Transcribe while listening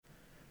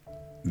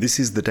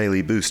This is the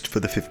Daily Boost for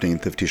the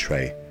 15th of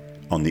Tishrei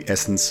on the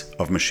essence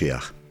of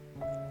Moshiach.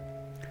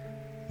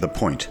 The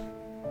point.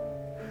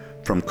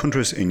 From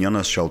Kuntres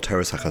Inyanos Shel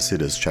Teres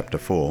HaChasidus, chapter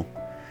 4,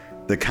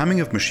 the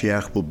coming of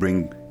Moshiach will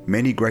bring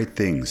many great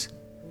things: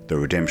 the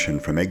redemption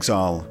from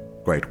exile,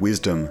 great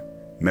wisdom,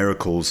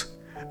 miracles,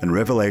 and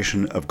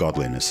revelation of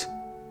godliness.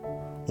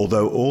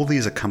 Although all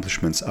these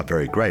accomplishments are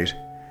very great,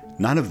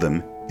 none of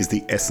them is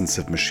the essence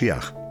of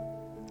Moshiach.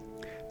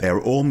 They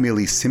are all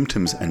merely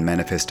symptoms and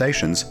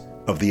manifestations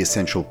of the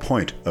essential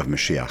point of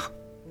Moshiach.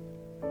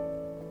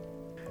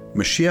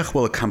 Moshiach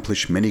will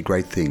accomplish many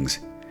great things.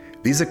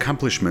 These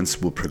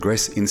accomplishments will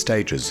progress in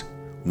stages,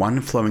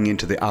 one flowing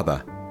into the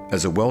other,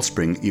 as a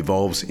wellspring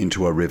evolves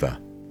into a river.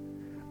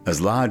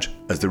 As large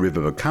as the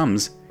river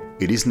becomes,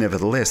 it is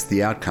nevertheless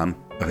the outcome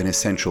of an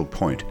essential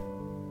point.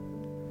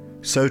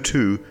 So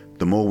too,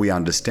 the more we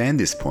understand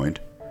this point,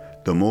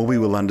 the more we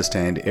will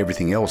understand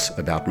everything else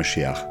about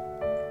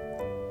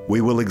Moshiach.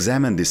 We will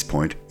examine this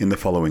point in the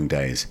following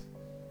days.